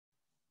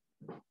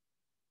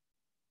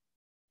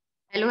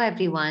Hello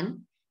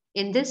everyone.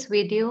 In this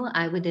video,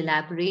 I would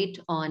elaborate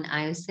on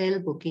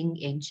Aiosell booking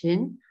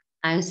engine,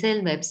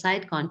 Aiosell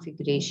website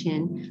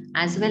configuration,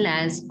 as well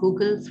as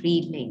Google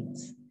free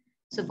links.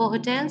 So for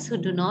hotels who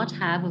do not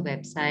have a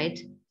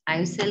website,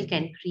 Aiosell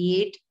can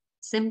create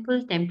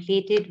simple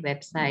templated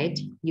website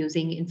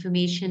using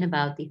information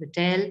about the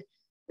hotel,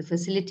 the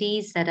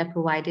facilities that are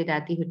provided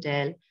at the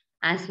hotel,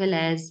 as well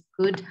as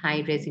good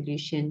high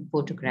resolution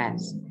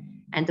photographs.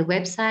 And the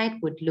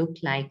website would look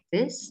like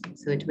this.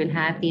 So it will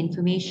have the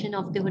information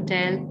of the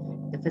hotel,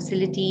 the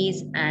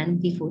facilities,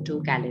 and the photo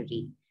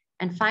gallery.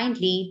 And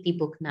finally, the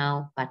Book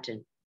Now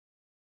button.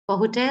 For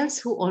hotels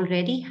who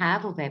already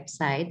have a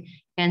website,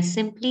 can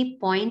simply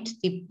point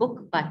the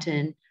book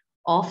button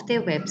of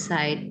their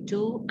website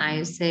to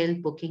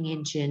Aiosell booking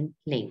engine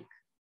link.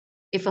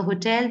 If a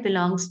hotel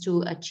belongs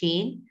to a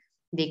chain,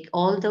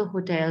 all the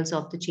hotels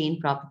of the chain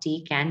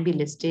property can be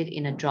listed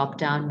in a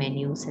drop-down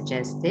menu such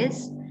as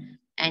this.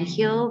 And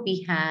here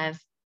we have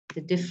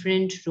the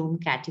different room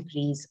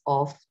categories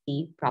of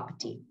the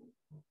property.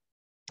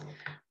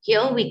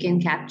 Here we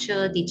can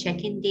capture the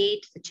check-in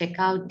date, the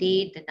checkout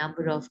date, the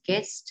number of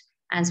guests,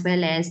 as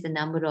well as the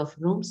number of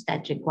rooms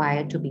that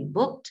require to be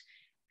booked.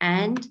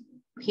 And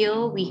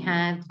here we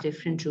have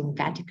different room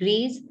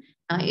categories.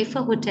 If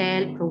a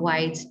hotel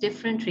provides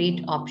different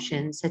rate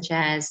options, such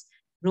as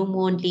room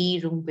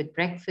only, room with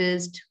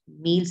breakfast,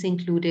 meals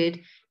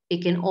included, they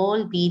can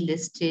all be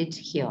listed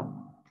here.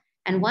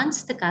 And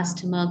once the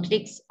customer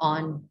clicks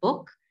on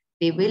book,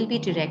 they will be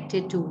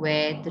directed to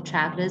where the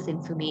traveler's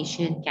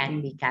information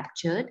can be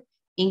captured,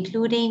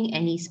 including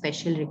any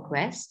special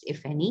request,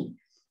 if any.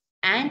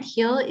 And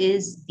here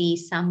is the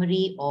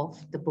summary of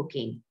the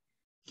booking.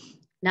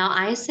 Now,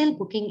 Aiosell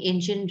booking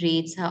engine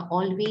rates are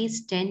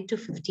always 10 to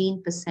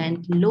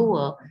 15%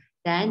 lower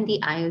than the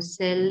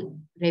Aiosell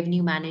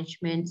revenue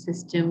management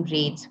system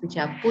rates, which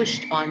are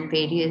pushed on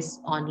various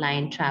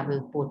online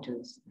travel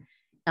portals.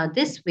 Now,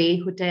 this way,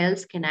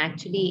 hotels can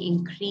actually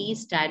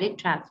increase direct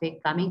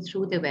traffic coming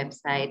through the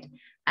website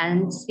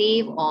and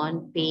save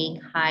on paying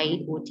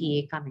high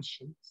OTA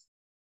commissions.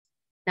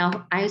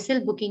 Now,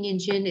 Aiosell booking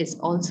engine is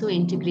also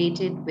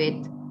integrated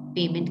with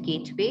payment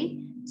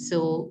gateway.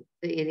 So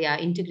they are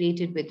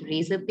integrated with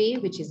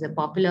Razorpay, which is a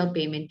popular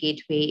payment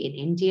gateway in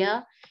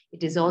India.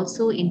 It is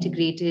also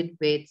integrated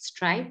with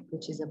Stripe,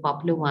 which is a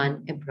popular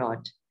one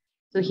abroad.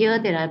 So here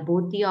there are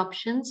both the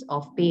options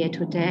of pay at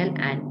hotel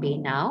and pay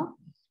now.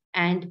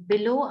 And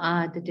below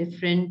are the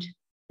different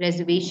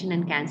reservation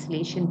and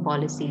cancellation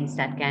policies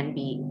that can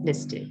be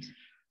listed.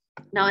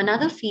 Now,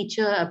 another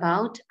feature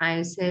about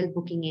Aiosell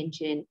booking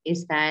engine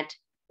is that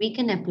we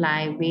can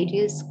apply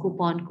various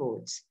coupon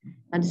codes.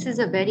 Now, this is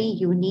a very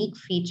unique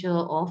feature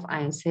of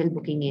Aiosell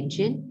booking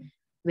engine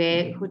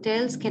where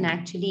hotels can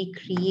actually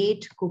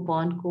create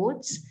coupon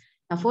codes.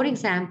 Now, for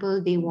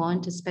example, they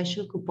want a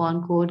special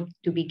coupon code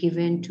to be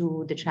given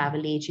to the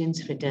travel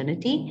agent's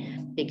fraternity.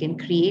 They can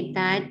create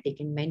that. They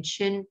can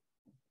mention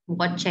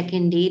what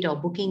check-in date or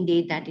booking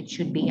date that it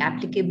should be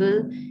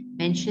applicable,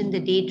 mention the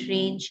date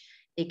range.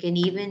 They can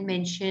even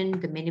mention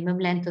the minimum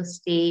length of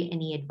stay,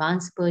 any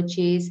advance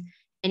purchase,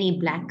 any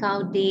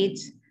blackout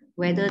dates,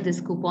 whether this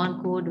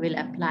coupon code will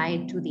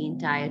apply to the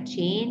entire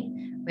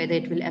chain, whether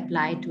it will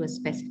apply to a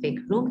specific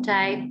room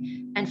type,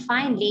 and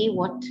finally,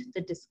 what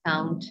the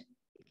discount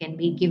can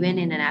be given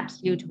in an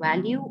absolute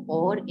value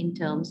or in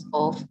terms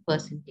of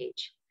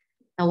percentage.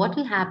 Now, what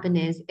will happen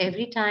is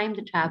every time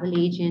the travel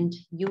agent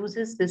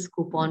uses this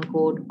coupon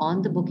code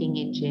on the booking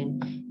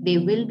engine, they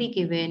will be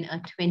given a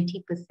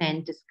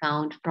 20%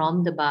 discount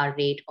from the bar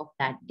rate of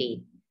that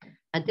day.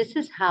 This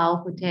is how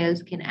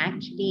hotels can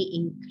actually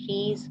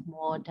increase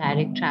more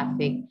direct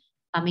traffic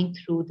coming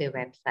through their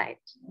website.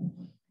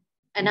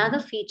 Another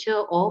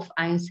feature of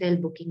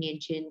Aiosell booking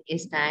engine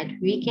is that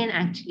we can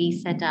actually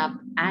set up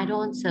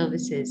add-on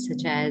services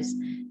such as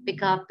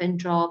pick up and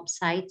drop,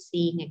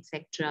 sightseeing,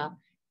 etc.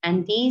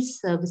 And these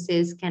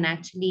services can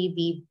actually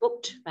be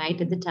booked right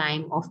at the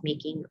time of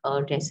making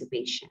a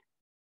reservation.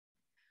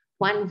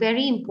 One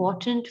very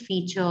important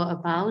feature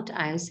about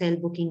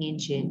Aiosell booking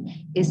engine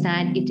is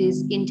that it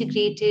is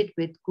integrated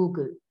with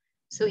Google.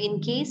 So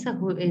in case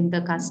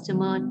the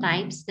customer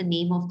types the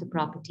name of the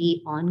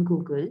property on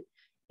Google,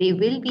 they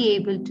will be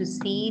able to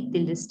see the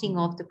listing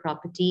of the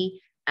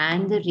property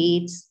and the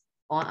rates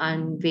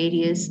on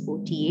various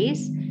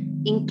OTAs,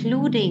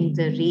 including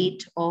the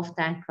rate of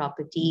that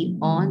property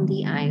on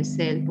the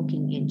Aiosell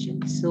booking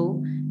engine.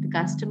 So the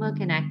customer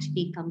can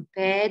actually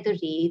compare the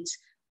rates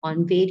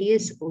on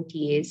various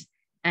OTAs,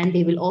 and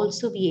they will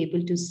also be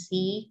able to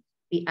see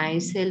the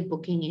Aiosell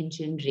booking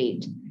engine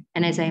rate.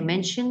 And as I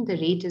mentioned, the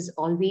rate is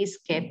always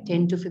kept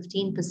 10 to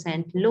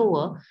 15%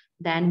 lower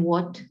than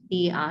what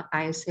the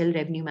Aiosell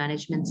revenue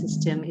management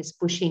system is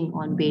pushing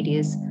on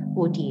various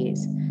OTAs.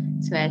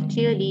 So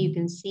clearly you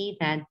can see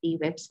that the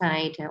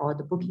website or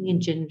the booking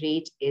engine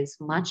rate is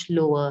much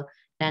lower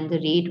than the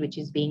rate which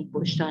is being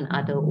pushed on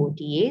other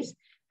OTAs.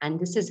 And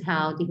this is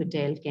how the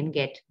hotel can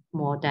get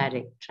more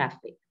direct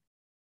traffic.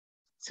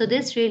 So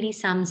this really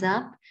sums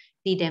up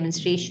the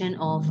demonstration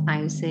of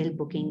Aiosell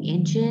booking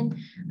engine,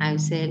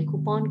 Aiosell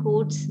coupon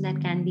codes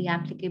that can be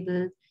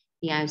applicable,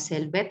 the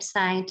Aiosell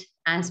website,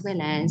 as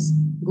well as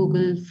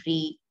Google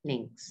free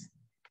links.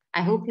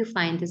 I hope you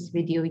find this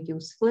video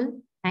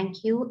useful.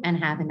 Thank you and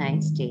have a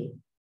nice day.